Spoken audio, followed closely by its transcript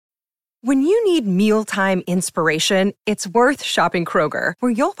When you need mealtime inspiration, it's worth shopping Kroger,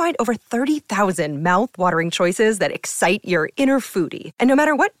 where you'll find over 30,000 mouth-watering choices that excite your inner foodie. And no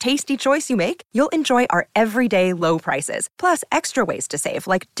matter what tasty choice you make, you'll enjoy our everyday low prices, plus extra ways to save,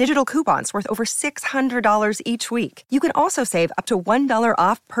 like digital coupons worth over $600 each week. You can also save up to $1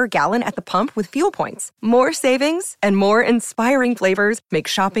 off per gallon at the pump with fuel points. More savings and more inspiring flavors make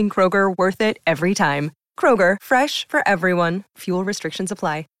shopping Kroger worth it every time. Kroger, fresh for everyone. Fuel restrictions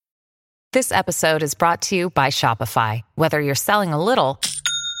apply. This episode is brought to you by Shopify. Whether you're selling a little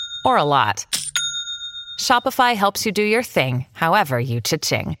or a lot, Shopify helps you do your thing, however you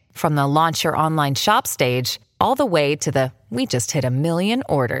cha-ching. From the launch your online shop stage, all the way to the we just hit 1 million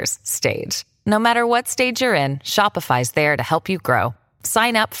orders stage. No matter what stage you're in, Shopify's there to help you grow.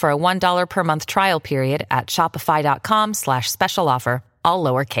 Sign up for a $1 per month trial period at shopify.com/special offer, all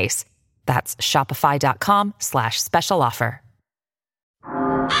lowercase. That's shopify.com/special offer.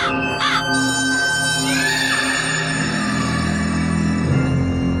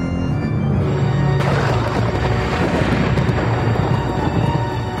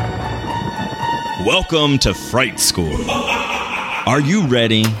 Welcome to Fright School. Are you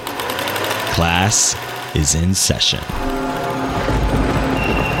ready? Class is in session.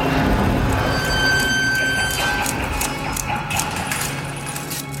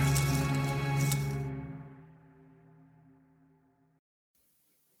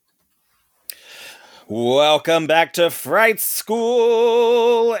 Welcome back to Fright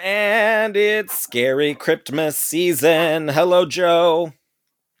School, and it's Scary Cryptmas season. Hello, Joe.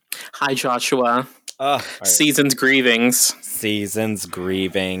 Hi, Joshua. Right. Season's grievings. Season's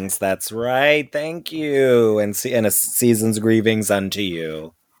grievings. That's right. Thank you. And a season's grievings unto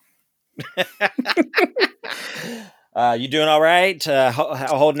you. You doing all right?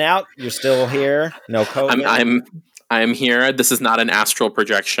 Holding out? You're still here? No COVID? I'm here. This is not an astral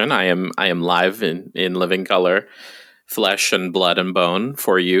projection. I am live in living color, flesh and blood and bone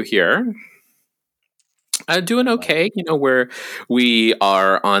for you here. Doing okay. You know, we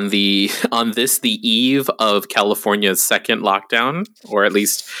are on the eve of California's second lockdown, or at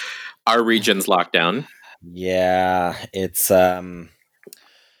least our region's lockdown. Yeah, it's Well,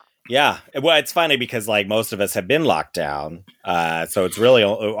 it's funny because like most of us have been locked down. So it's really,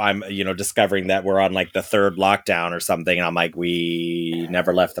 I'm, discovering that we're on like the third lockdown or something. And I'm like, we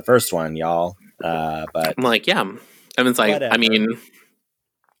never left the first one, y'all. But I'm like, yeah. I mean, it's like, whatever. I mean,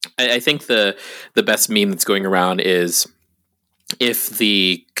 I think the best meme that's going around is if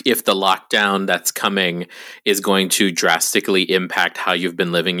the lockdown that's coming is going to drastically impact how you've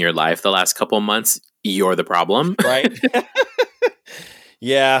been living your life the last couple of months, you're the problem. Right.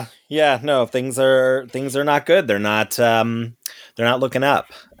 Yeah. No, things are not good. They're not looking up.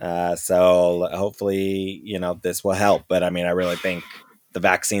 So hopefully, this will help. But I mean, I really think the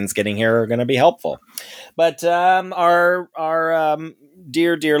vaccines getting here are going to be helpful. But our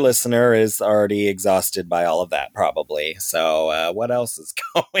dear listener is already exhausted by all of that, probably. So what else is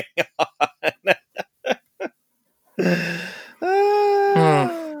going on?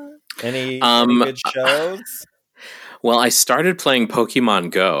 Any good shows? Well, I started playing Pokemon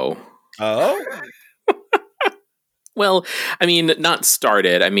Go. Oh? Well, I mean, not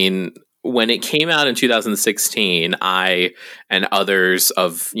started. I mean, when it came out in 2016, I and others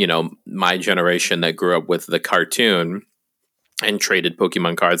of, my generation that grew up with the cartoon and traded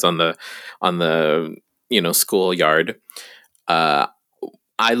Pokemon cards on the schoolyard. I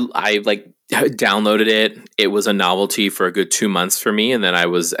like downloaded it. It was a novelty for a good 2 months for me. And then I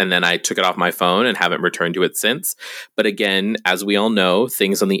took it off my phone and haven't returned to it since. But again, as we all know,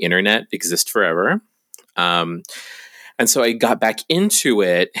 things on the internet exist forever. And so I got back into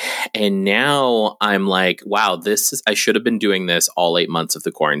it, and now I'm like, wow, I should have been doing this all 8 months of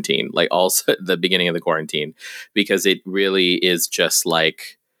the quarantine, like also the beginning of the quarantine, because it really is just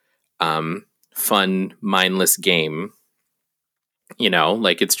like fun, mindless game.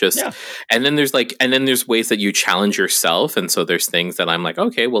 Like it's just, yeah. And then there's ways that you challenge yourself. And so there's things that I'm like,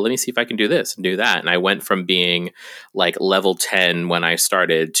 okay, well, let me see if I can do this and do that. And I went from being like level 10 when I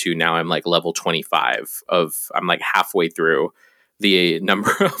started to now I'm like level 25 I'm like halfway through the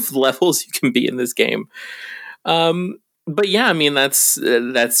number of levels you can be in this game. But yeah, I mean, that's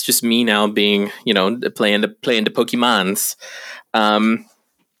just me now being, playing the Pokemons.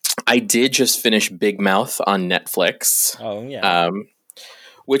 I did just finish Big Mouth on Netflix. Oh, yeah.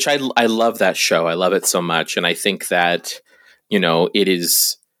 Which I love that show. I love it so much. And I think that, it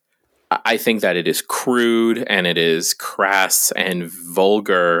is crude and it is crass and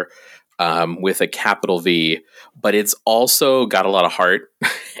vulgar with a capital V, but it's also got a lot of heart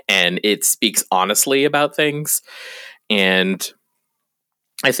and it speaks honestly about things. And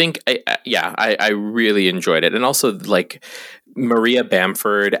I think, I really enjoyed it. And also, like, Maria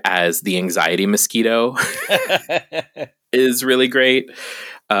Bamford as the anxiety mosquito is really great.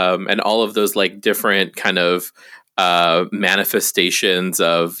 And all of those, like, different kind of manifestations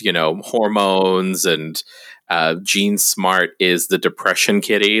of, hormones, and Jean Smart is the depression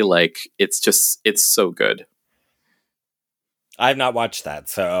kitty. Like, it's so good. I've not watched that,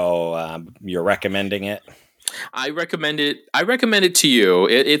 so you're recommending it? I recommend it. I recommend it to you.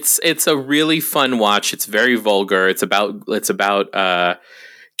 It's a really fun watch. It's very vulgar. It's about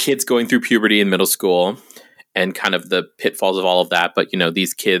kids going through puberty in middle school and kind of the pitfalls of all of that. But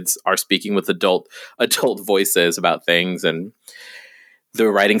these kids are speaking with adult voices about things, and the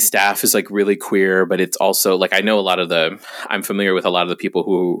writing staff is like really queer. But it's also like, I'm familiar with a lot of the people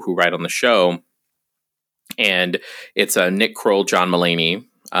who write on the show, and it's Nick Kroll, John Mulaney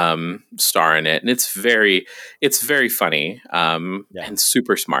star in it, and it's very funny and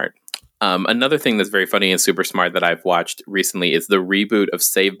super smart. Another thing that's very funny and super smart that I've watched recently is the reboot of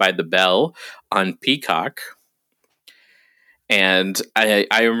Saved by the Bell on Peacock. And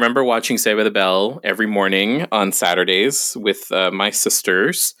I remember watching Saved by the Bell every morning on Saturdays with my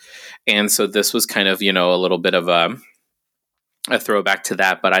sisters, and so this was kind of a little bit of a throwback to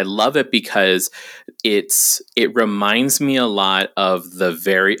that, but I love it because it reminds me a lot of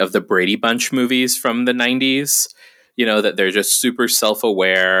the Brady Bunch movies from the 90s, that they're just super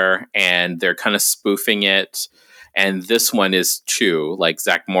self-aware and they're kind of spoofing it. And this one is too, like,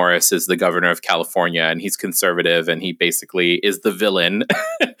 Zach Morris is the governor of California, and he's conservative, and he basically is the villain.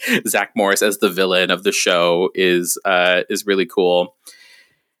 Zach Morris as the villain of the show is really cool.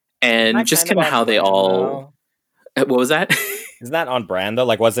 And just kind of how they all... What was that? Isn't that on brand though?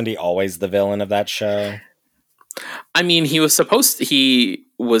 Like, wasn't he always the villain of that show? I mean, he was the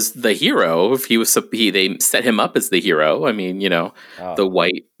hero. They set him up as the hero. I mean, the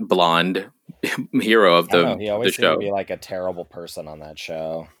white blonde hero of the he always the show. Seemed to be like a terrible person on that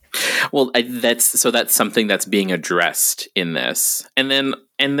show. Well, that's something that's being addressed in this, and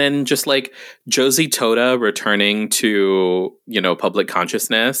then just like Josie Tota returning to public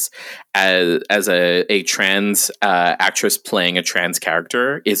consciousness as a trans actress playing a trans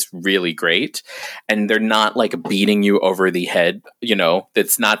character is really great, and they're not like beating you over the head.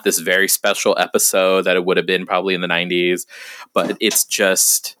 It's not this very special episode that it would have been probably in the 90s, but it's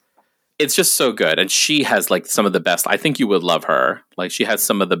just so good. And she has like some of the best, I think you would love her. Like, she has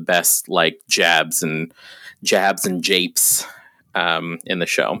some of the best like jabs and japes in the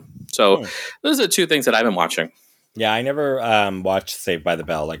show. So those are two things that I've been watching. Yeah, I never watched Saved by the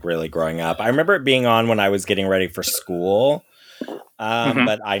Bell, like, really growing up. I remember it being on when I was getting ready for school,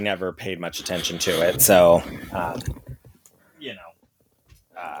 but I never paid much attention to it. So,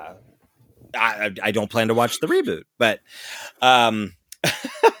 I don't plan to watch the reboot, but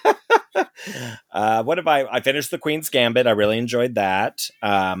what have I finished The Queen's Gambit. I really enjoyed that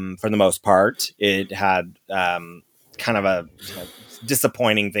for the most part. It had kind of a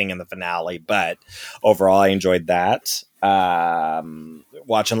disappointing thing in the finale, but overall I enjoyed that.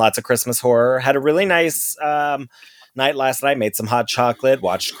 Watching lots of Christmas horror. Had a really nice night last night. Made some hot chocolate.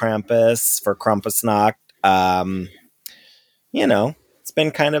 Watched Krampus for Krampusnacht. It's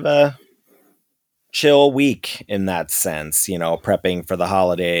been kind of a chill week in that sense, prepping for the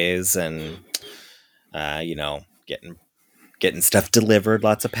holidays and getting stuff delivered,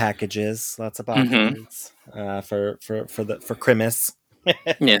 lots of packages, lots of boxes for Christmas.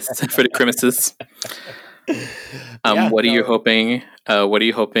 Yes, for the Christmases. What are you hoping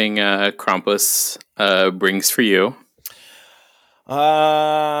Krampus brings for you?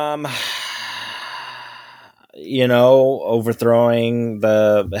 Overthrowing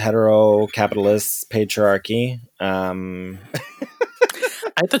the hetero-capitalist patriarchy.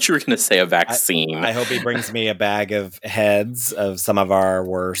 I thought you were going to say a vaccine. I hope he brings me a bag of heads of some of our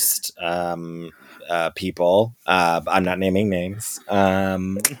worst people. I'm not naming names.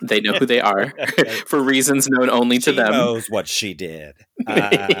 They know who they are for reasons known only to them. She knows what she did.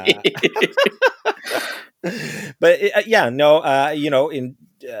 But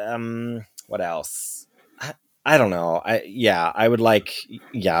what else? I don't know. I would like,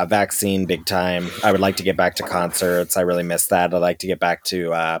 a vaccine big time. I would like to get back to concerts. I really miss that. I'd like to get back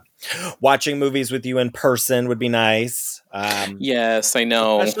to watching movies with you in person would be nice. Yes, I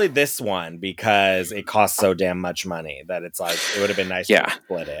know. Especially this one, because it costs so damn much money that it's like, it would have been nice to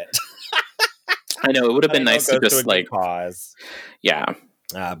split it. I know, it would have been nice to just like pause. Yeah.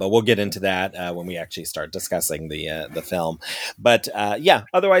 But we'll get into that when we actually start discussing the film. But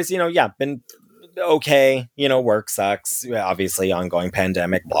otherwise, been okay. Work sucks. Obviously, ongoing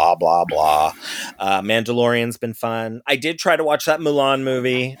pandemic, blah, blah, blah. Mandalorian's been fun. I did try to watch that Mulan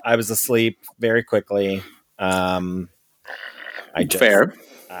movie. I was asleep very quickly. Fair.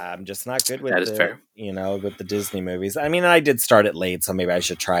 I'm just not good with That is fair. With the Disney movies. I mean, I did start it late, so maybe I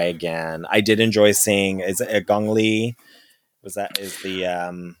should try again. I did enjoy seeing, is it Gong Li?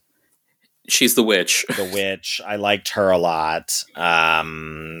 She's the witch. The witch. I liked her a lot.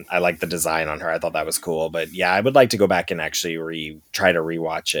 I liked the design on her. I thought that was cool. But yeah, I would like to go back and actually try to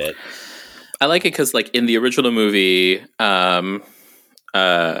rewatch it. I like it because, like, in the original movie, I'm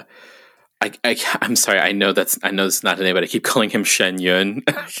sorry. I know it's not a name, but I keep calling him Shen Yun,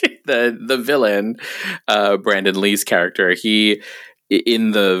 the villain, Brandon Lee's character. He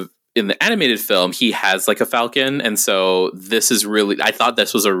in the animated film, he has like a falcon, and so I thought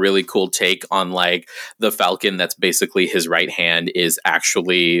this was a really cool take on like the falcon that's basically his right hand is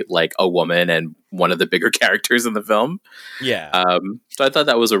actually like a woman and one of the bigger characters in the film. Yeah. So I thought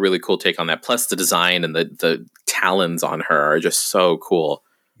that was a really cool take on that. Plus the design and the talons on her are just so cool.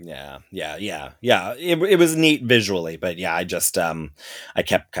 Yeah. It was neat visually, but yeah, I just I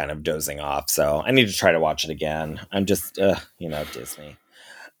kept kind of dozing off, so I need to try to watch it again. I'm just Disney.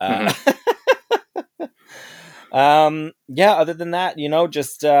 Yeah, other than that,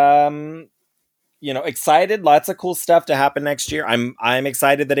 just excited. Lots of cool stuff to happen next year. I'm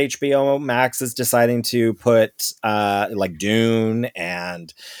excited that HBO Max is deciding to put like Dune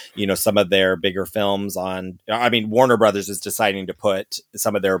and some of their bigger films on. I mean, Warner Brothers is deciding to put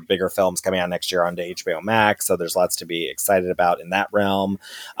some of their bigger films coming out next year onto HBO Max. So there's lots to be excited about in that realm.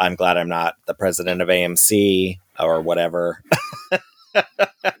 I'm glad I'm not the president of AMC or whatever.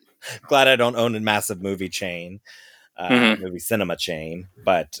 Glad I don't own a massive movie chain, movie cinema chain,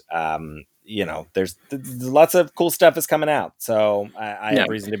 but there's lots of cool stuff is coming out, so I have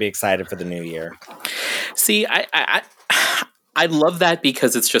reason to be excited for the new year. See, I love that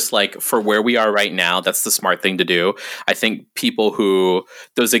because it's just like for where we are right now, that's the smart thing to do. I think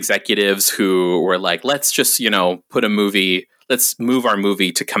those executives who were like, let's just let's move our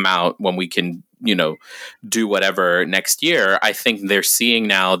movie to come out when we can do whatever next year. I think they're seeing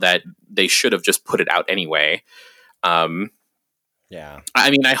now that they should have just put it out anyway. Yeah. I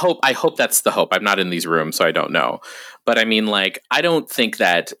mean, I hope that's the hope. I'm not in these rooms, so I don't know. But I mean, like, I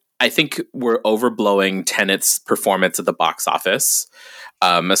think we're overblowing Tenet's performance at the box office.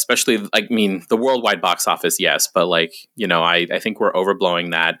 Especially, the worldwide box office, yes, but I think we're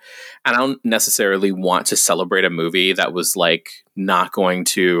overblowing that. And I don't necessarily want to celebrate a movie that was like not going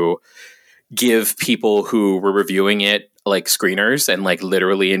to give people who were reviewing it like screeners and like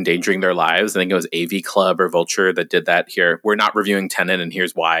literally endangering their lives. I think it was AV Club or Vulture that did that here. We're not reviewing Tenet, and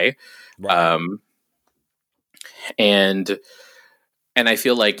here's why. Right. And I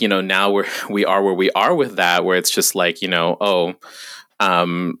feel like, now we are where we are with that, where it's just like,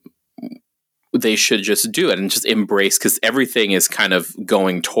 they should just do it and just embrace, because everything is kind of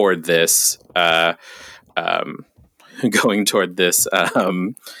going toward this, going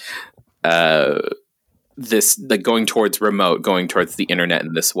towards remote, going towards the internet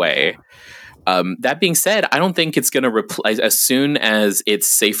in this way. That being said, I don't think it's going to replace, as soon as it's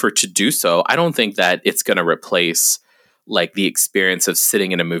safer to do so, I don't think that it's going to replace like the experience of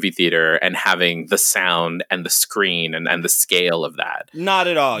sitting in a movie theater and having the sound and the screen and the scale of that. Not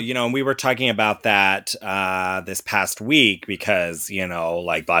at all. And we were talking about that this past week because,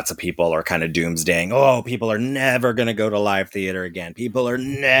 like lots of people are kind of doomsdaying. Oh, people are never going to go to live theater again. People are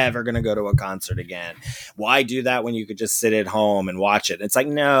never going to go to a concert again. Why do that when you could just sit at home and watch it? It's like,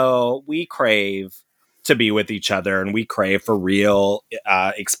 no, we crave to be with each other, and we crave for real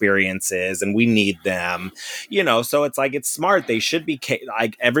experiences, and we need them, so it's like, it's smart. They should be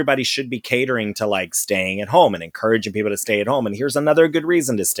everybody should be catering to like staying at home and encouraging people to stay at home. And here's another good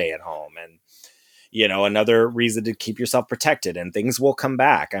reason to stay at home, and another reason to keep yourself protected, and things will come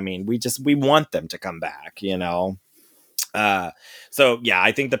back. I mean, we want them to come back, so yeah,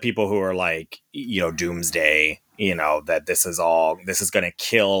 I think the people who are like, doomsday, that this is going to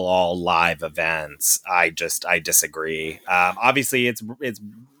kill all live events, I disagree. Obviously it's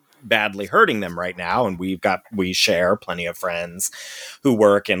badly hurting them right now, and we share plenty of friends who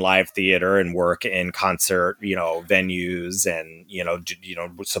work in live theater and work in concert venues and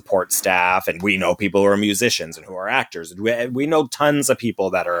support staff, and we know people who are musicians and who are actors, and we know tons of people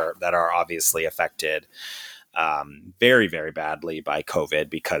that are obviously affected very, very badly by COVID,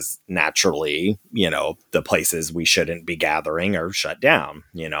 because naturally, the places we shouldn't be gathering are shut down,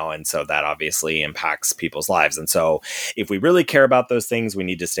 and so that obviously impacts people's lives. And so if we really care about those things, we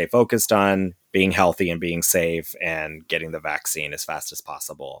need to stay focused on being healthy and being safe and getting the vaccine as fast as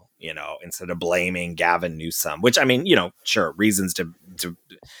possible, instead of blaming Gavin Newsom, which, I mean, sure, reasons to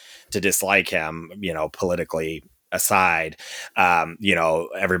dislike him, politically aside,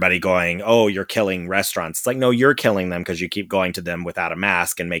 everybody going, oh, you're killing restaurants. It's like, no, you're killing them because you keep going to them without a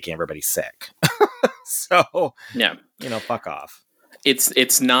mask and making everybody sick. So, yeah, fuck off.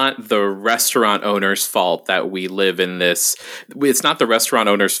 It's not the restaurant owner's fault that we live in this. It's not the restaurant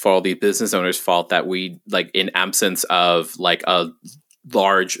owner's fault, the business owner's fault that we, like, in absence of like a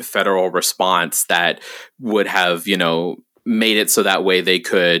large federal response that would have, made it so that way they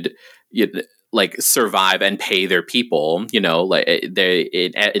could, like, survive and pay their people, like they,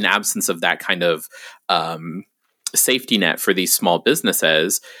 in absence of that kind of safety net for these small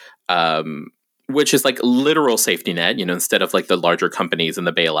businesses, which is like literal safety net, instead of like the larger companies and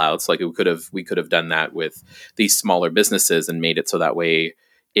the bailouts. Like, we could have done that with these smaller businesses and made it so that way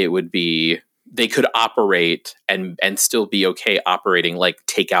it would be, they could operate and still be okay operating like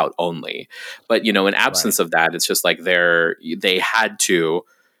takeout only. But, in absence of that, it's just like they had to,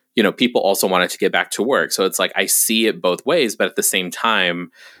 people also wanted to get back to work. So it's like, I see it both ways, but at the same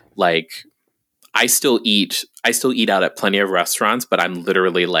time, like, I still eat out at plenty of restaurants, but I'm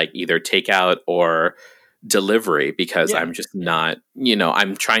literally like either takeout or delivery because I'm just not,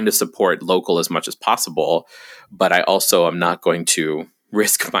 I'm trying to support local as much as possible, but I also am not going to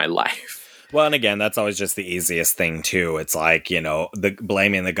risk my life. Well, and again, that's always just the easiest thing too. It's like, the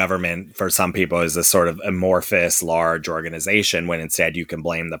blaming the government for some people is a sort of amorphous, large organization when instead you can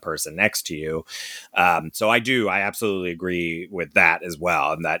blame the person next to you. So I absolutely agree with that as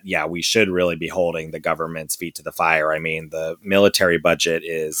well. And that, we should really be holding the government's feet to the fire. I mean, the military budget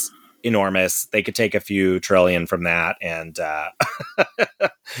is enormous. They could take a few trillion from that. And,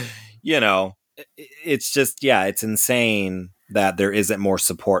 it's just, it's insane that there isn't more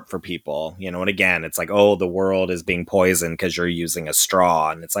support for people, and again, it's like, oh, the world is being poisoned because you're using a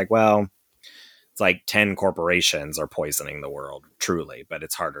straw. And it's like, well, it's like 10 corporations are poisoning the world, truly, but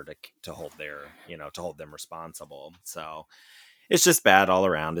it's harder to hold to hold them responsible. So it's just bad all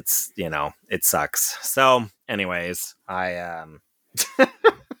around. It's, it sucks. So anyways,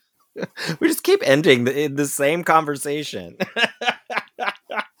 we just keep ending the same conversation.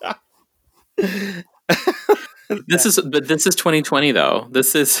 This is 2020 though.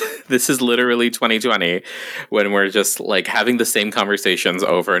 This is literally 2020 when we're just like having the same conversations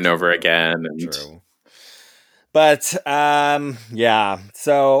over and over again. And true. But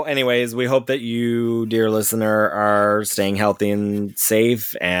so anyways, we hope that you, dear listener, are staying healthy and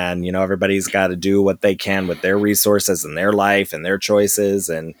safe, and everybody's got to do what they can with their resources and their life and their choices,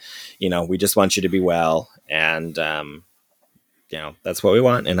 and we just want you to be well, and that's what we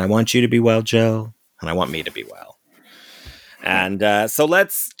want. And I want you to be well, Joe. And I want me to be well. And so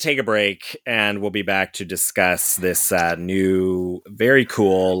let's take a break, and we'll be back to discuss this new, very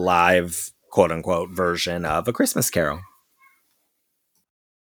cool live, quote unquote, version of A Christmas Carol.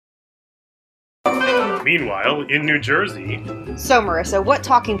 Meanwhile, in New Jersey... So, Marissa, what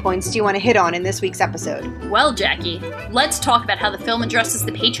talking points do you want to hit on in this week's episode? Well, Jackie, let's talk about how the film addresses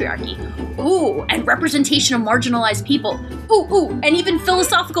the patriarchy. Ooh, and representation of marginalized people. Ooh, and even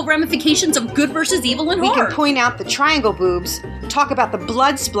philosophical ramifications of good versus evil and horror. We can point out the triangle boobs, talk about the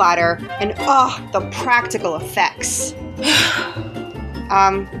blood splatter, and, the practical effects.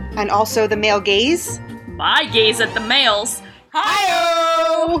 And also the male gaze? My gaze at the males.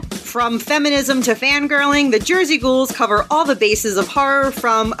 Hi-oh! From feminism to fangirling, the Jersey Ghouls cover all the bases of horror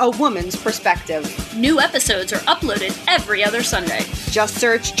from a woman's perspective. New episodes are uploaded every other Sunday. Just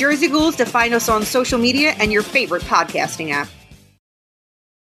search Jersey Ghouls to find us on social media and your favorite podcasting app.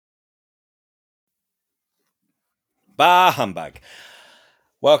 Bah humbug.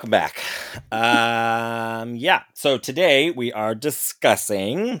 Welcome back. So today we are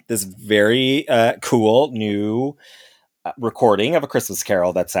discussing this very cool new recording of A Christmas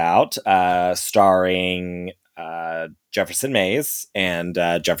Carol that's out, starring Jefferson Mays and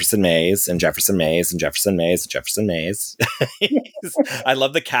Jefferson Mays and Jefferson Mays and Jefferson Mays and Jefferson Mays. I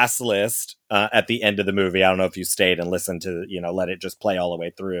love the cast list at the end of the movie. I don't know if you stayed and listened to, let it just play all the way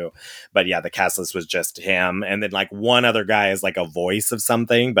through. But yeah, the cast list was just him. And then like one other guy is like a voice of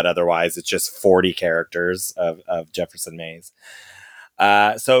something, but otherwise it's just 40 characters of Jefferson Mays.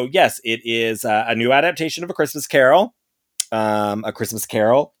 So yes, it is a new adaptation of A Christmas Carol. A Christmas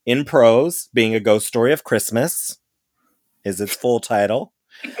Carol in prose, being a ghost story of Christmas is its full title.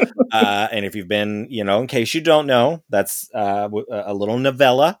 And if you've been, in case you don't know, that's a little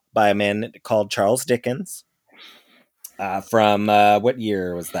novella by a man called Charles Dickens from what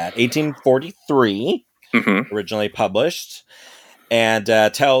year was that? 1843, originally published. and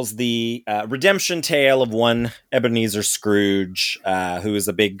tells the redemption tale of one Ebenezer Scrooge, who is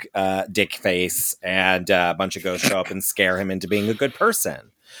a big dick face, and a bunch of ghosts show up and scare him into being a good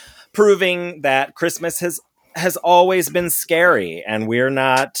person, proving that Christmas has always been scary, and we're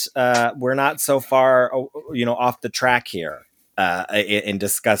not so far off the track here in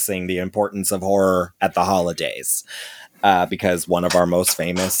discussing the importance of horror at the holidays. Because one of our most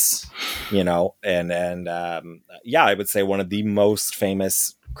famous, I would say one of the most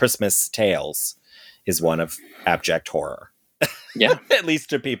famous Christmas tales is one of abject horror. Yeah. At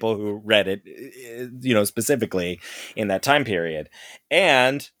least to people who read it, specifically in that time period.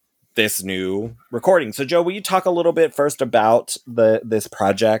 And this new recording. So, Joe, will you talk a little bit first about this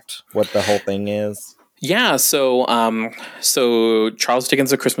project, what the whole thing is? Yeah. So Charles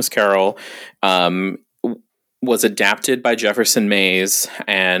Dickens' A Christmas Carol, was adapted by Jefferson Mays,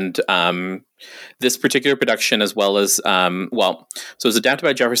 and this particular production, as well as so it was adapted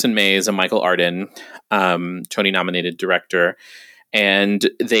by Jefferson Mays and Michael Arden, Tony-nominated director, and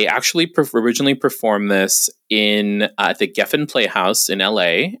they actually originally performed this in at the Geffen Playhouse in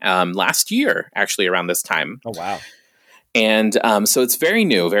LA last year, actually around this time. Oh wow! And so it's very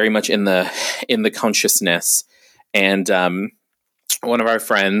new, very much in the consciousness, and one of our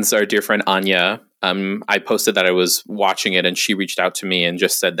friends, our dear friend Anya. I posted that I was watching it, and she reached out to me and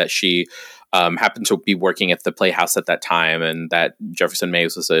just said that she happened to be working at the Playhouse at that time, and that Jefferson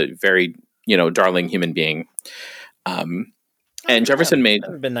Mays was a very, darling human being. And Jefferson Mays, it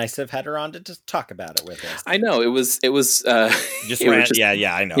would have been nice to have had her on to just talk about it with us. I know it was just it ran, was just,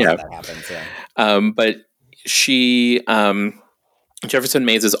 yeah, I know how that happens. Yeah. But she, Jefferson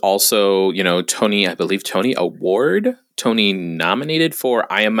Mays is also, Tony nominated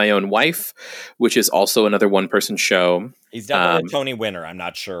for I Am My Own Wife, which is also another one-person show. He's definitely a Tony winner. I'm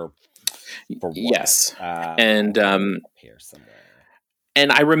not sure for what. Yes. And here somewhere.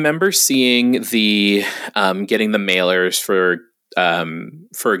 And I remember seeing the getting the mailers for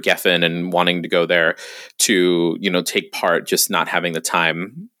Geffen and wanting to go there to, take part, just not having the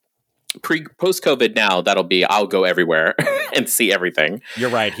time. Post-COVID now, I'll go everywhere and see everything. You're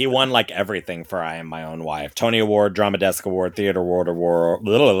right. He won everything for I Am My Own Wife. Tony Award, Drama Desk Award, Theater World Award.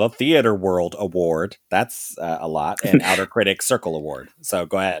 That's a lot. And Outer Critics Circle Award. So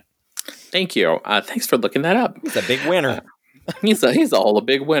go ahead. Thank you. Thanks for looking that up. He's a big winner. He's a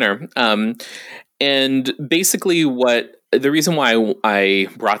big winner. And basically the reason why I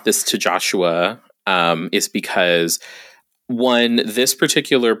brought this to Joshua is because one, this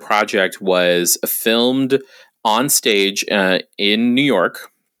particular project was filmed on stage in New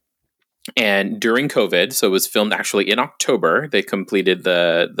York and during COVID. So it was filmed actually in October. They completed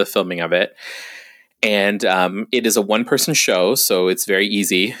the filming of it. And it is a one-person show, so it's very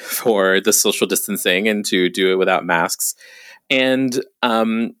easy for the social distancing and to do it without masks. And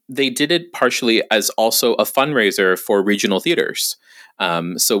they did it partially as also a fundraiser for regional theaters.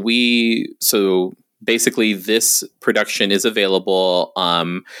 So basically, this production is available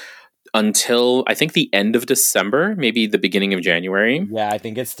until I think the end of December, maybe the beginning of January. Yeah, I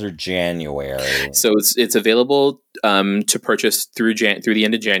think it's through January. So it's available to purchase through the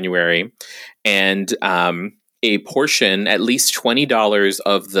end of January, and a portion, at least $20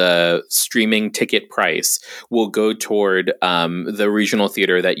 of the streaming ticket price, will go toward the regional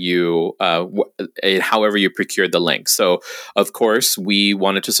theater that you, however you procured the link. So, of course, we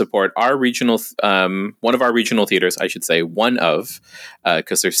wanted to support our regional, one of our regional theaters, I should say,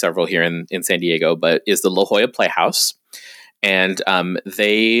 because there's several here in San Diego, but is the La Jolla Playhouse. And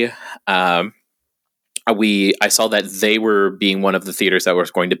I saw that they were being one of the theaters that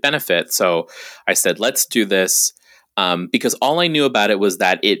was going to benefit. So I said, let's do this. Because all I knew about it was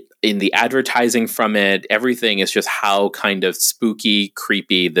that in the advertising from it, everything is just how kind of spooky,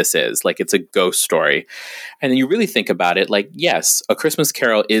 creepy this is. It's a ghost story. And then you really think about it, yes, A Christmas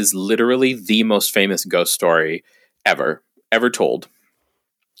Carol is literally the most famous ghost story ever told.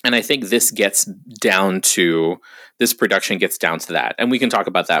 And I think this production gets down to that. And we can talk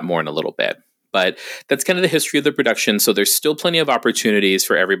about that more in a little bit. But that's kind of the history of the production. So there's still plenty of opportunities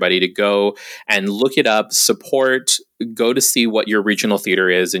for everybody to go and look it up, support, go to see what your regional theater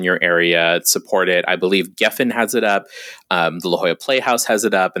is in your area, support it. I believe Geffen has it up. The La Jolla Playhouse has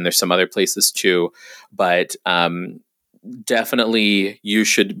it up, and there's some other places too. But definitely you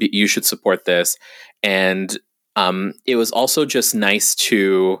should support this. And it was also just nice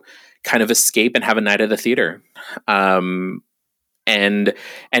to kind of escape and have a night at the theater. And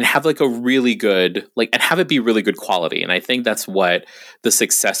have a really good, and have it be really good quality. And I think that's what the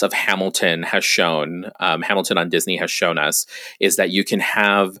success of Hamilton has shown. Hamilton on Disney has shown us is that you can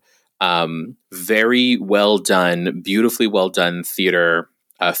have Very well done, beautifully well done theater,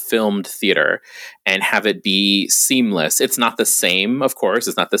 filmed theater, and have it be seamless. It's not the same, of course.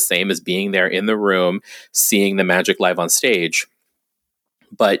 It's not the same as being there in the room, seeing the magic live on stage.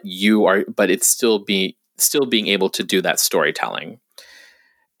 But it's still being able to do that storytelling.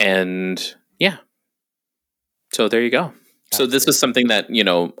 And yeah. So there you go. So this is something that,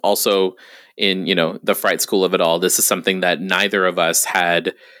 also in, the Fright School of it all, this is something that neither of us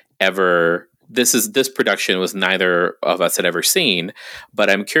had ever, this production was neither of us had ever seen. But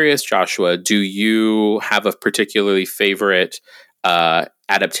I'm curious, Joshua, do you have a particularly favorite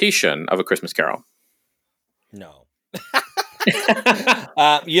adaptation of A Christmas Carol? No.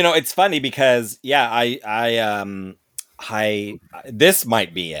 It's funny because I this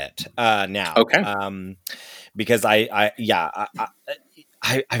might be it now. Okay. Because I've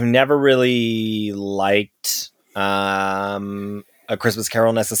never really liked A Christmas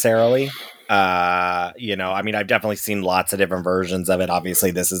Carol necessarily. I've definitely seen lots of different versions of it.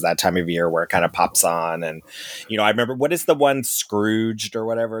 Obviously, this is that time of year where it kind of pops on, and I remember, what is the one, Scrooged or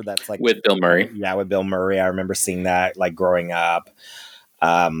whatever? That's like with Bill Murray. Yeah, with Bill Murray. I remember seeing that like growing up.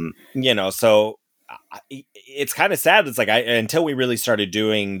 So it's kind of sad. It's like until we really started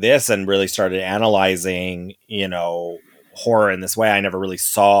doing this and really started analyzing, horror in this way, I never really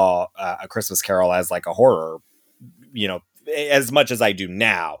saw A Christmas Carol as like a horror, as much as I do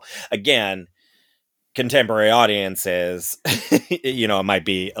now. Again, contemporary audiences, it might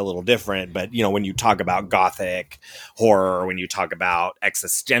be a little different, but when you talk about gothic horror, when you talk about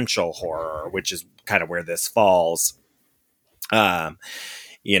existential horror, which is kind of where this falls,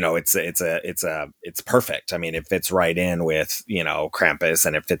 it's perfect. I mean, it fits right in with, Krampus,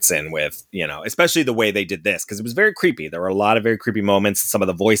 and it fits in with, especially the way they did this, because it was very creepy. There were a lot of very creepy moments. Some of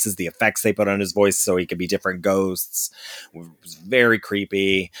the voices, the effects they put on his voice so he could be different ghosts, was very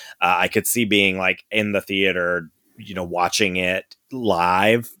creepy. I could see being like in the theater, watching it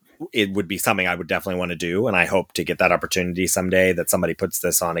live. It would be something I would definitely want to do. And I hope to get that opportunity someday, that somebody puts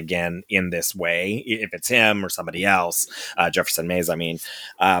this on again in this way. If it's him or somebody else, Jefferson Mays,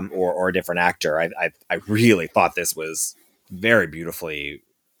 or a different actor. I really thought this was very beautifully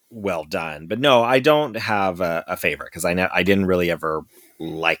well done. But no, I don't have a favorite, because I didn't really ever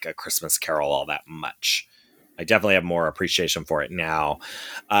like A Christmas Carol all that much. I definitely have more appreciation for it now.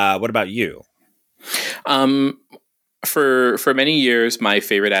 What about you? For many years, my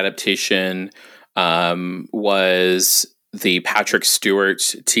favorite adaptation was the Patrick Stewart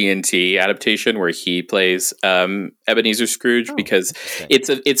TNT adaptation, where he plays Ebenezer Scrooge, because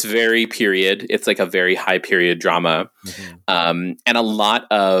it's very period. It's like a very high period drama, and a lot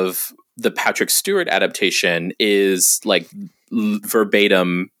of the Patrick Stewart adaptation is like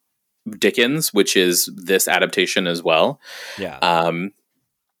verbatim Dickens, which is this adaptation as well. Yeah.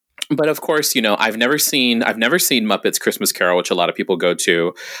 But of course, I've never seen Muppets Christmas Carol, which a lot of people go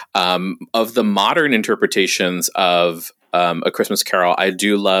to. Of the modern interpretations of A Christmas Carol, I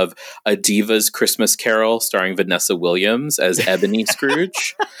do love A Diva's Christmas Carol, starring Vanessa Williams as Ebony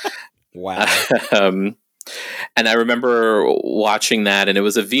Scrooge. Wow. And I remember watching that, and it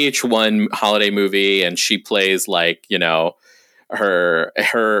was a VH1 holiday movie, and she plays like, her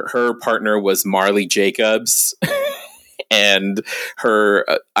partner was Marley Jacobs. And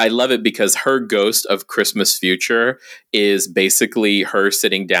I love it because her ghost of Christmas Future is basically her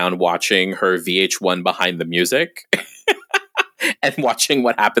sitting down watching her VH1 Behind the Music and watching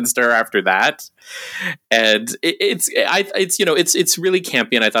what happens to her after that. And it's really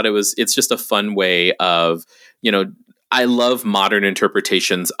campy, and I thought it's just a fun way of, I love modern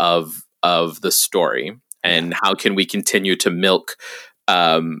interpretations of the story, and how can we continue to milk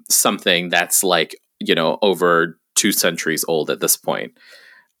something that's like, over 2 centuries old at this point.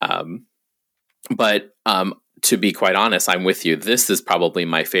 But to be quite honest, I'm with you. This is probably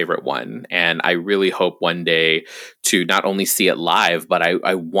my favorite one. And I really hope one day to not only see it live, but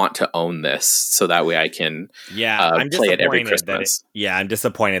I want to own this so that way I can play it every Christmas. I'm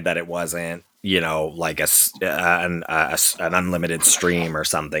disappointed that it wasn't, like an unlimited stream or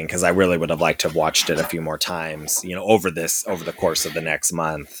something, because I really would have liked to have watched it a few more times, over the course of the next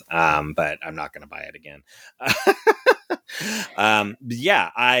month. But I'm not going to buy it again.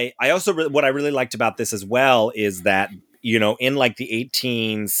 I also what I really liked about this as well is that, in like the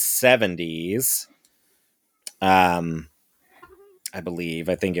 1870s, I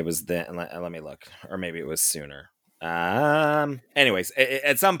think it was let me look, or maybe it was sooner. Anyways,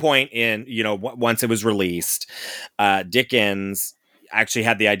 at some point in, once it was released, Dickens actually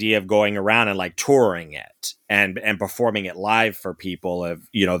had the idea of going around and like touring it and performing it live for people, of,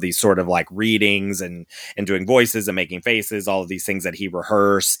 you know, these sort of like readings and doing voices and making faces, all of these things that he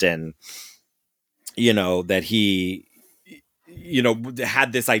rehearsed, and, you know, that he, you know,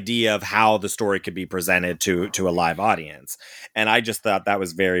 had this idea of how the story could be presented to a live audience. And I just thought that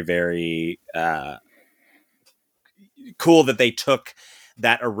was very, very cool that they took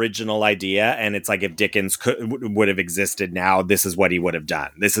that original idea, and it's like, if Dickens would have existed now, this is what he would have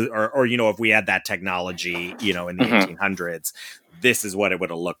done. This is, or you know, if we had that technology, you know, in the 1800s, this is what it would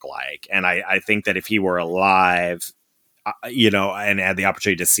have looked like. And I think that if he were alive, you know, and had the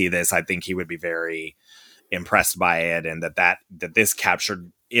opportunity to see this, I think he would be very impressed by it, and that this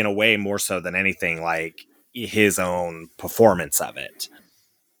captured, in a way, more so than anything, like his own performance of it,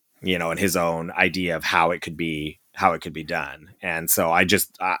 you know, and his own idea of how it could be done. And so I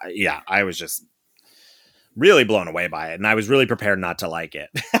just, I was just really blown away by it, and I was really prepared not to like it.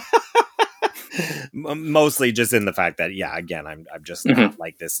 Mostly just in the fact that, again, I'm just not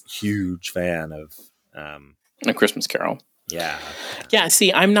like this huge fan of A Christmas Carol. Yeah.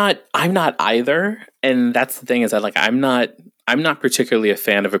 See, I'm not either. And that's the thing, is that, like, I'm not particularly a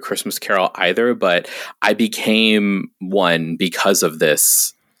fan of A Christmas Carol either, but I became one because of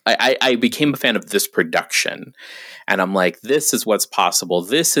this. I became a fan of this production, and I'm like, this is what's possible.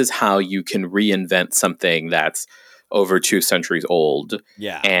 This is how you can reinvent something that's over 2 centuries old,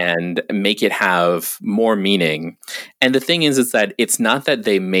 and make it have more meaning. And the thing is that it's not that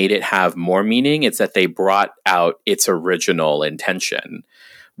they made it have more meaning, it's that they brought out its original intention,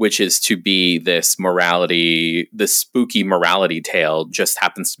 which is to be this spooky morality tale, just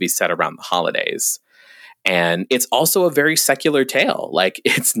happens to be set around the holidays. And it's also a very secular tale. Like,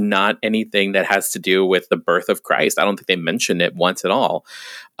 it's not anything that has to do with the birth of Christ. I don't think they mention it once at all.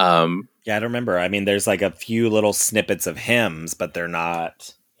 I don't remember. I mean, there's like a few little snippets of hymns, but they're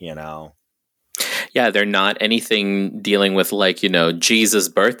not, you know. Yeah, they're not anything dealing with, like, you know, Jesus'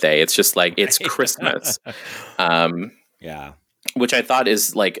 birthday. It's just like, it's Christmas. Which I thought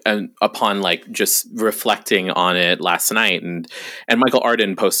is, like, upon, like, just reflecting on it last night, and Michael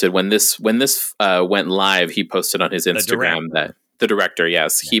Arden posted when this went live, he posted on his Instagram that the director,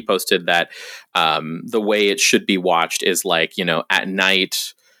 he posted that the way it should be watched is, like, you know, at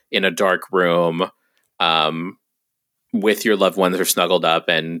night in a dark room, with your loved ones are snuggled up,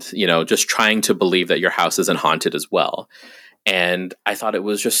 and, you know, just trying to believe that your house isn't haunted as well. And I thought it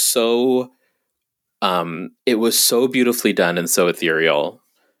was just so. It was so beautifully done and so ethereal.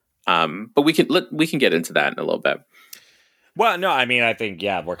 But we can get into that in a little bit. Well, no, I mean, I think,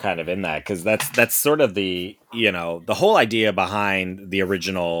 we're kind of in that, because that's sort of the, you know, the whole idea behind the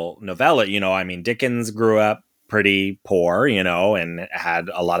original novella. You know, I mean, Dickens grew up pretty poor, you know, and had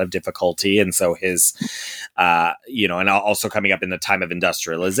a lot of difficulty. And so his, you know, and also coming up in the time of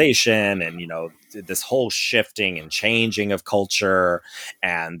industrialization, and, you know, this whole shifting and changing of culture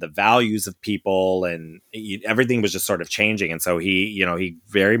and the values of people, and everything was just sort of changing. And so he, you know, he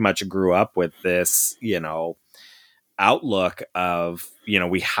very much grew up with this, you know, outlook of, you know,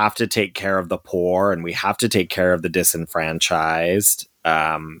 we have to take care of the poor, and we have to take care of the disenfranchised.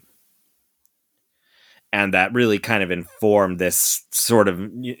 And that really kind of informed this sort of,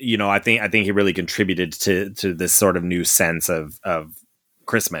 you know, I think he really contributed to this sort of new sense of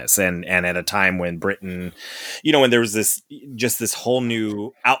Christmas, and at a time when Britain, you know, when there was this whole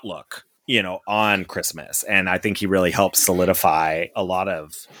new outlook, you know, on Christmas. And I think he really helped solidify a lot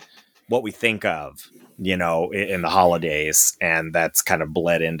of what we think of, you know, in the holidays, and that's kind of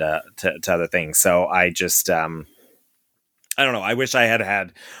bled into other things. So I just, I don't know. I wish I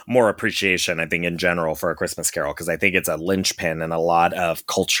had more appreciation, I think, in general, for A Christmas Carol, because I think it's a linchpin in a lot of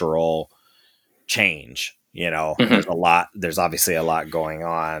cultural change. You know, there's obviously a lot going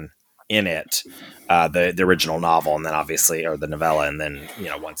on in it, the original novel, and then obviously, or the novella. And then, you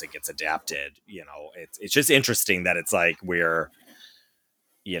know, once it gets adapted, you know, it's just interesting that it's like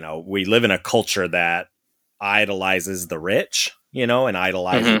you know, we live in a culture that idolizes the rich, you know, and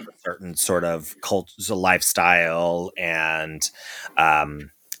idolizes a certain sort of culture, lifestyle, and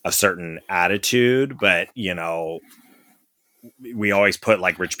a certain attitude. But, you know, we always put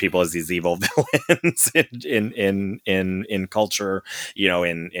like rich people as these evil villains in culture, you know,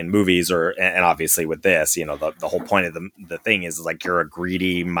 in movies, and obviously with this, you know, the whole point of the thing is like, you're a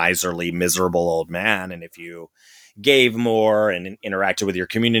greedy, miserly, miserable old man, and if you gave more and interacted with your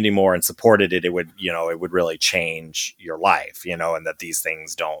community more and supported it, it would really change your life, you know, and that these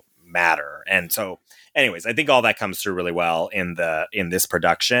things don't matter. And so anyways, I think all that comes through really well in this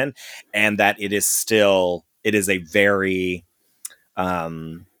production, and that it is a very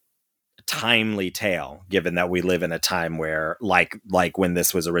timely tale, given that we live in a time where, like when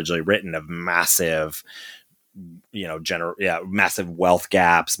this was originally written, of massive, massive wealth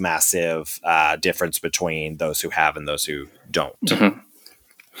gaps, massive difference between those who have and those who don't. Mm-hmm.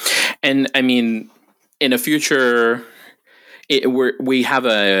 And I mean, in a future, we have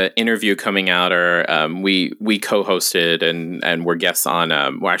a interview coming out, or we co-hosted and were guests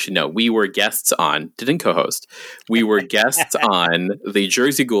on. We were guests on. Didn't co-host. We were guests on the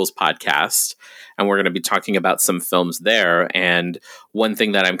Jersey Ghouls podcast, and we're going to be talking about some films there. And one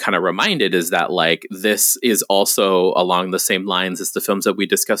thing that I'm kind of reminded is that, like, this is also along the same lines as the films that we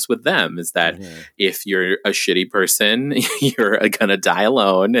discussed with them, is that if you're a shitty person, you're going to die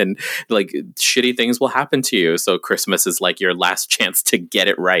alone, and like shitty things will happen to you. So Christmas is like your last chance to get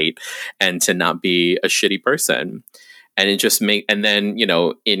it right and to not be a shitty person. And it just and then,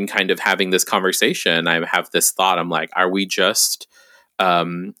 in kind of having this conversation, I have this thought. I'm like, are we just,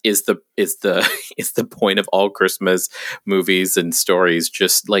 is the point of all Christmas movies and stories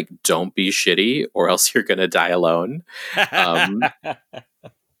just like, don't be shitty or else you're going to die alone.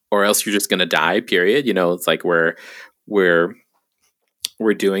 Or else you're just going to die, period. It's like we're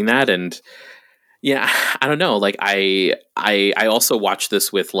doing that. And yeah, I don't know. Like I also watch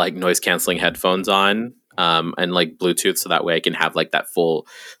this with like noise canceling headphones on, and like Bluetooth, so that way I can have like that full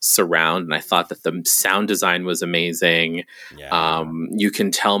surround. And I thought that the sound design was amazing. Yeah. You can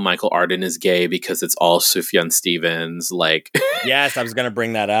tell Michael Arden is gay because it's all Sufjan Stevens. Like, yes, I was going to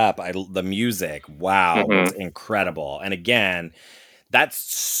bring that up. The music, wow, was incredible. And again, that's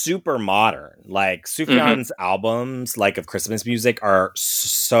super modern. Like Sufjan's albums, like of Christmas music, are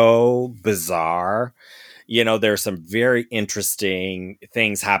so bizarre. There's some very interesting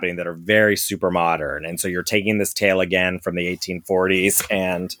things happening that are very super modern. And so you're taking this tale again from the 1840s,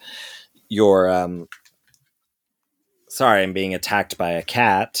 and you're sorry, I'm being attacked by a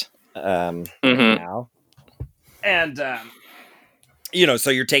cat now. And so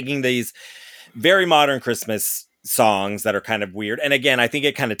you're taking these very modern Christmas songs that are kind of weird. And again, I think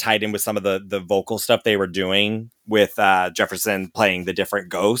it kind of tied in with some of the vocal stuff they were doing with Jefferson playing the different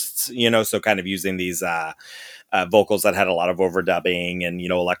ghosts, so kind of using these vocals that had a lot of overdubbing and,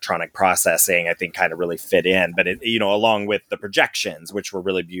 electronic processing, I think kind of really fit in. But it, along with the projections, which were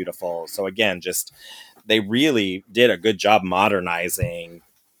really beautiful. So again, just they really did a good job modernizing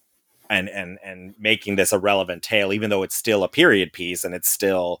and making this a relevant tale, even though it's still a period piece and it's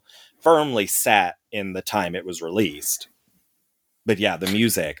still firmly set in the time it was released. But yeah, the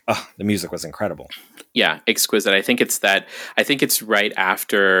music was incredible. Yeah, exquisite. I think it's right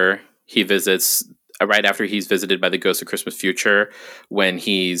after he's visited by the ghost of Christmas Future, when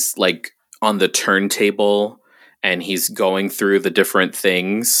he's like on the turntable and he's going through the different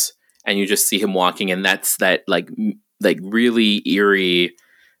things, and you just see him walking, and that's that like really eerie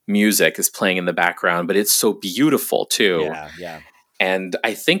music is playing in the background, but it's so beautiful too. Yeah. And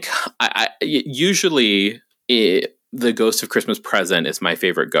I think usually the Ghost of Christmas Present is my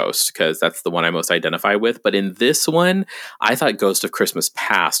favorite ghost, because that's the one I most identify with. But in this one, I thought Ghost of Christmas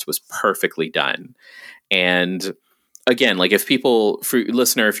Past was perfectly done. And again, like if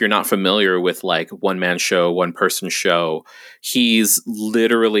you're not familiar with like one man show, one person show, he's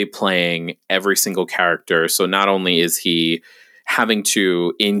literally playing every single character. So not only is he having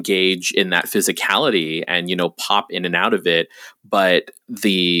to engage in that physicality and, pop in and out of it, but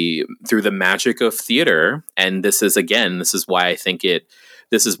through the magic of theater. And this is why I think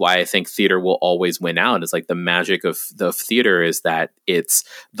theater will always win out. Is like the magic of the theater is that it's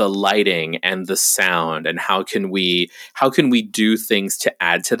the lighting and the sound, and how can we do things to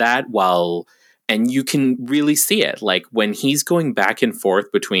add to that and you can really see it, like when he's going back and forth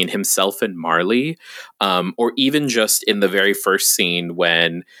between himself and Marley, or even just in the very first scene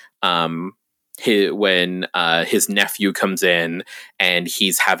when his nephew comes in and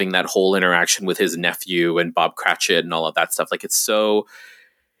he's having that whole interaction with his nephew and Bob Cratchit and all of that stuff. Like it's so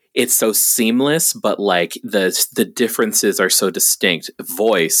seamless, but like the differences are so distinct.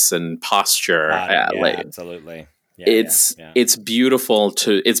 Voice and posture, absolutely. It's beautiful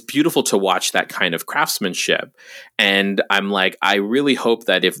to watch that kind of craftsmanship. And I'm like, I really hope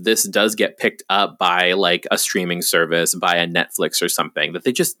that if this does get picked up by like a streaming service, by a Netflix or something, that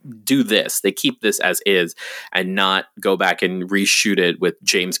they just do this. They keep this as is and not go back and reshoot it with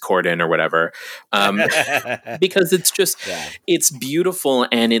James Corden or whatever. Because it's just, it's beautiful.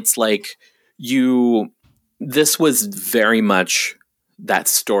 And it's like this was very much that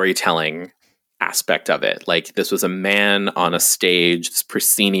storytelling aspect of it. Like this was a man on a stage, this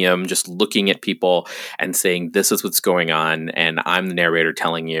proscenium, just looking at people and saying, this is what's going on. And I'm the narrator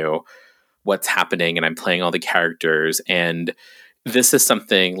telling you what's happening, and I'm playing all the characters. And this is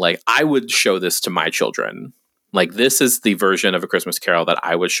something like I would show this to my children. Like, this is the version of A Christmas Carol that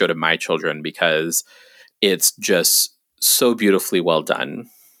I would show to my children because it's just so beautifully well done.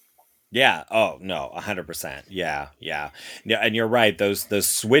 Yeah. Oh no, 100%. Yeah. And you're right. Those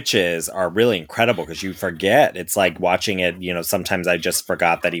switches are really incredible because you forget. It's like watching it. Sometimes I just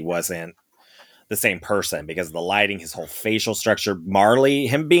forgot that he wasn't the same person because of the lighting, his whole facial structure,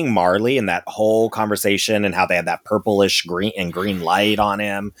 him being Marley, and that whole conversation and how they had that purplish green light on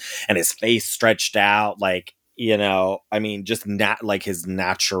him and his face stretched out, like, just not like his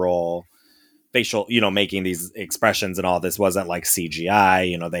natural facial, making these expressions and all this wasn't like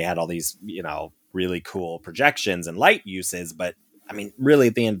CGI. They had all these, really cool projections and light uses, but I mean, really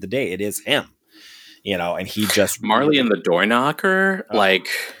at the end of the day, it is him. And he just Marley and the door knocker,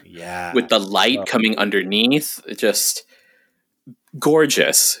 with the light coming underneath, just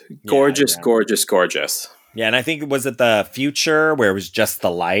gorgeous. Gorgeous. Yeah, and I think was it the future where it was just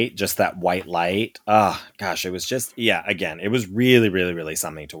the light, just that white light. Oh gosh, it was just again, it was really, really, really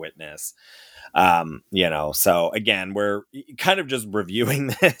something to witness. So again, we're kind of just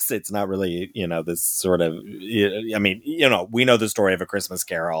reviewing this. It's not really, this sort of, I mean, we know the story of A Christmas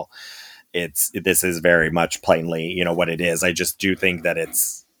Carol. This is very much plainly, what it is. I just do think that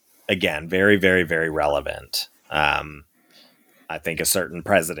it's, again, very, very, very relevant. I think a certain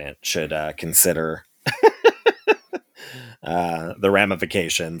president should consider the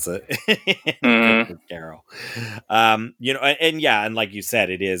ramifications Christmas Carol. And like you said,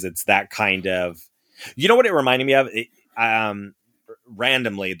 it's that kind of, what it reminded me of?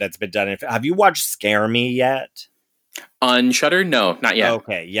 Randomly, that's been done. Have you watched Scare Me yet? On Shudder? No, not yet.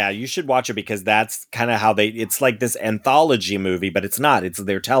 Okay, yeah, you should watch it because that's kind of how it's like this anthology movie, but it's not.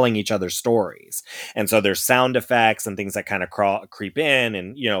 They're telling each other stories. And so there's sound effects and things that kind of creep in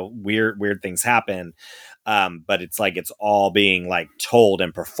and, weird things happen. But it's like it's all being like told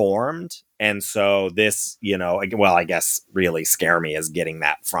and performed. And so this, I guess really Scare Me is getting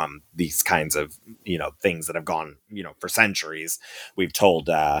that from these kinds of, things that have gone, for centuries. We've told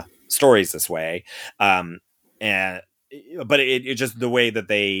stories this way. But it just the way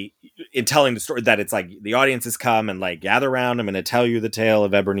that in telling the story, that it's like the audiences come and like gather around. I'm going to tell you the tale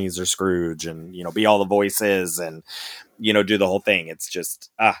of Ebenezer Scrooge and, be all the voices and, do the whole thing. It's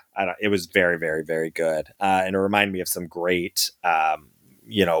just, it was very, very, very good. And it reminded me of some great,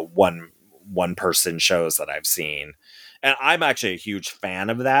 one person shows that I've seen. And I'm actually a huge fan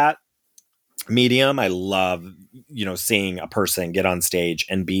of that medium. I love, seeing a person get on stage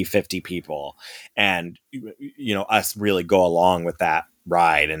and be 50 people and, us really go along with that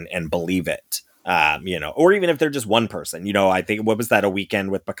ride and believe it, or even if they're just one person, I think, what was that? A Weekend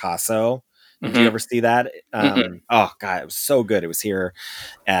with Picasso. Did you ever see that? Oh God, it was so good. It was here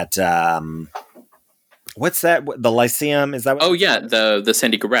at, what's that? The Lyceum? Is that what? Oh yeah. The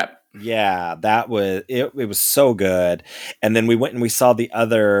Sandy Garrett. Yeah, that was it. It was so good. And then we went and we saw the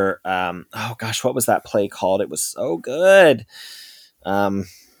other. Oh gosh, what was that play called? It was so good.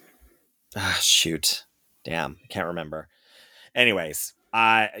 Shoot, damn, I can't remember. Anyways,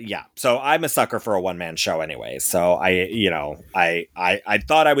 so I'm a sucker for a one-man show. Anyways, so I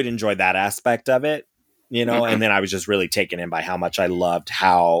thought I would enjoy that aspect of it. And then I was just really taken in by how much I loved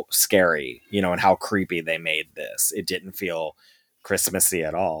how scary, and how creepy they made this. It didn't feel Christmassy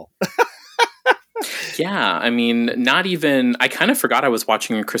at all. Yeah, I mean, not even. I kind of forgot I was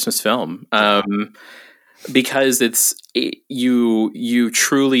watching a Christmas film because you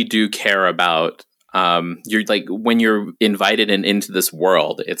truly do care about. You're like when you're invited into this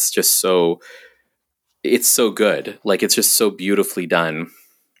world, it's so good. Like it's just so beautifully done.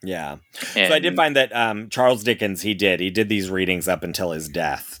 Yeah. So I did find that Charles Dickens, he did these readings up until his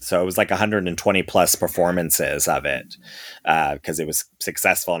death. So it was like 120 plus performances of it because it was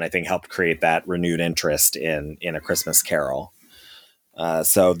successful and I think helped create that renewed interest in A Christmas Carol.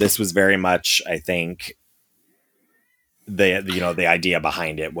 So this was very much, I think, the idea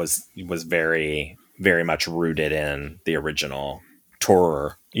behind it was very, very much rooted in the original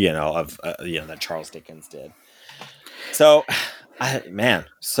tour, that Charles Dickens did. So, man,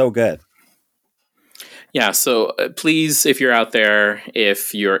 so good. Yeah, so please, if you're out there,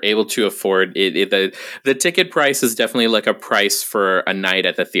 if you're able to afford it, the ticket price is definitely like a price for a night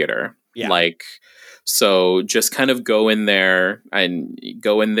at the theater. Yeah. So just kind of go in there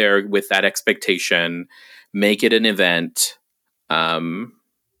with that expectation, make it an event,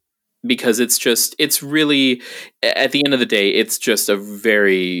 because it's really, at the end of the day, it's just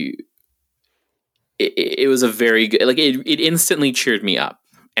it was a very good, it instantly cheered me up.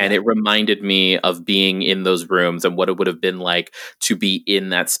 And it reminded me of being in those rooms and what it would have been like to be in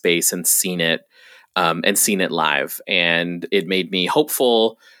that space and seen it. and seen it live, and it made me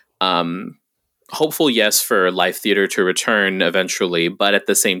hopeful. Hopeful, yes, for live theater to return eventually, but at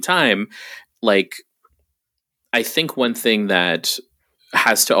the same time, like, I think one thing that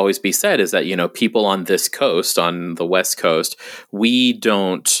has to always be said is that, you know, people on this coast, on the West Coast, we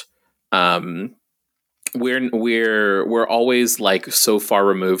don't, we're always like so far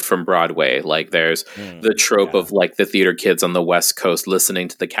removed from Broadway. Like, there's the trope of like the theater kids on the West Coast listening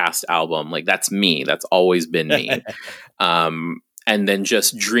to the Cast album. Like, that's me. That's always been me. And then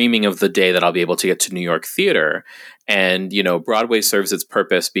just dreaming of the day that I'll be able to get to New York theater. And, you know, Broadway serves its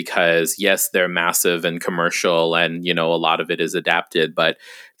purpose because, yes, they're massive and commercial and, you know, a lot of it is adapted, but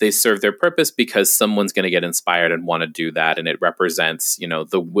they serve their purpose because someone's going to get inspired and want to do that. And it represents, you know,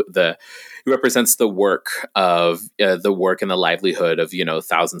 it represents the work and the livelihood of, you know,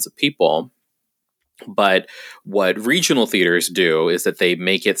 thousands of people. But what regional theaters do is that they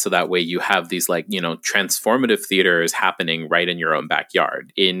make it so that way you have these, like, you know, transformative theaters happening right in your own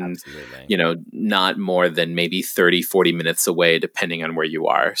backyard in, you know, not more than maybe 30, 40 minutes away, depending on where you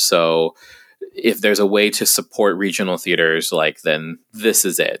are. So if there's a way to support regional theaters, like, then this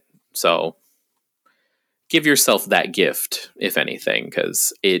is it. So give yourself that gift, if anything,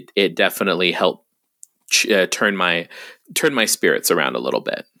 because it definitely helped turn my spirits around a little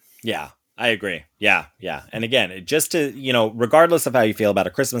bit. Yeah. I agree. Yeah. And again, just to, you know, regardless of how you feel about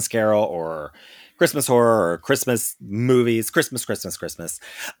A Christmas Carol or Christmas horror or Christmas movies, Christmas,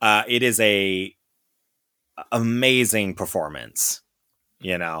 it is a amazing performance.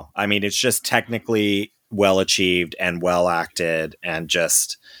 You know, I mean, it's just technically well achieved and well acted and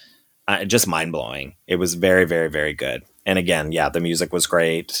just mind blowing. It was very, very, very good. And again, yeah, the music was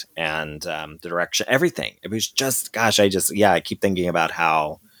great and the direction, everything. It was just, gosh, I keep thinking about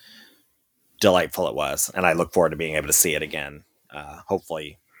how delightful it was, and I look forward to being able to see it again.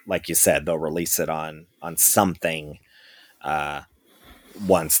 Hopefully, like you said, they'll release it on something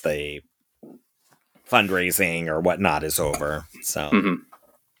once the fundraising or whatnot is over. So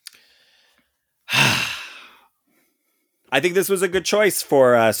I think this was a good choice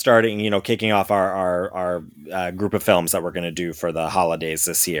for starting, you know, kicking off our group of films that we're going to do for the holidays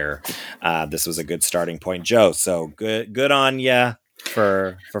this year. This was a good starting point, Joe. So good on ya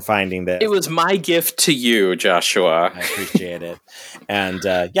for finding this. It was my gift to you, Joshua. I appreciate it. And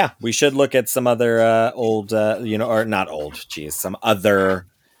we should look at some other some other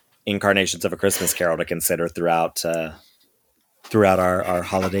incarnations of A Christmas Carol to consider throughout our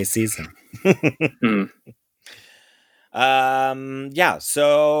holiday season.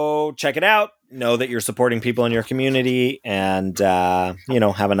 So check it out. Know that you're supporting people in your community, and have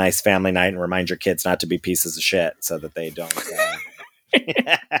a nice family night, and remind your kids not to be pieces of shit so that they don't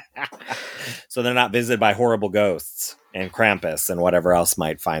so they're not visited by horrible ghosts and Krampus and whatever else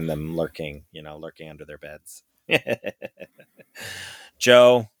might find them lurking under their beds.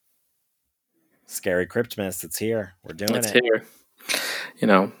 Joe, Scary Cryptmas, it's here. We're doing it. Here. You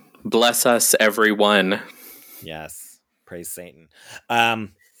know, bless us, everyone. Yes. Praise Satan. I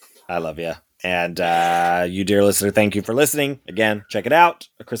love you. And you, dear listener, thank you for listening. Again, check it out.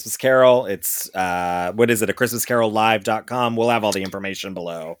 A Christmas Carol. It's, what is it? AChristmasCarolLive.com. We'll have all the information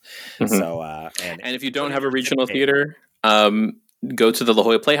below. So, and if you don't have a regional theater, go to the La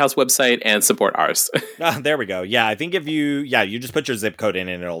Jolla Playhouse website and support ours. There we go. Yeah, I think if you just put your zip code in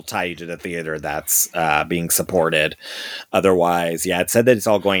and it'll tie you to the theater that's being supported. Otherwise, it said that it's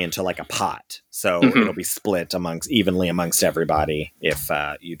all going into like a pot. So it'll be split evenly amongst everybody if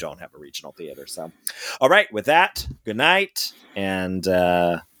you don't have a regional theater. So, all right, with that, good night and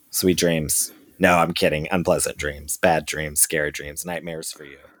sweet dreams. No, I'm kidding. Unpleasant dreams, bad dreams, scary dreams, nightmares for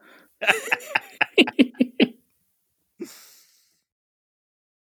you.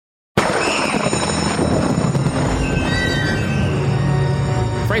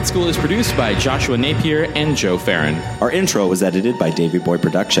 Fright School is produced by Joshua Napier and Joe Farron. Our intro was edited by Davey Boy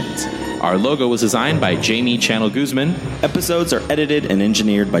Productions. Our logo was designed by Jamie Channel Guzman. Episodes are edited and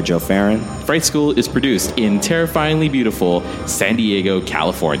engineered by Joe Farron. Fright School is produced in terrifyingly beautiful San Diego,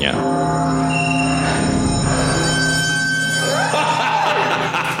 California.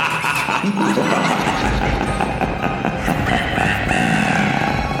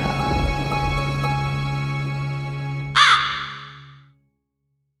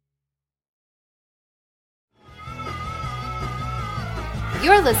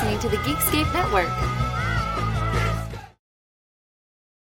 You're listening to the Geekscape Network.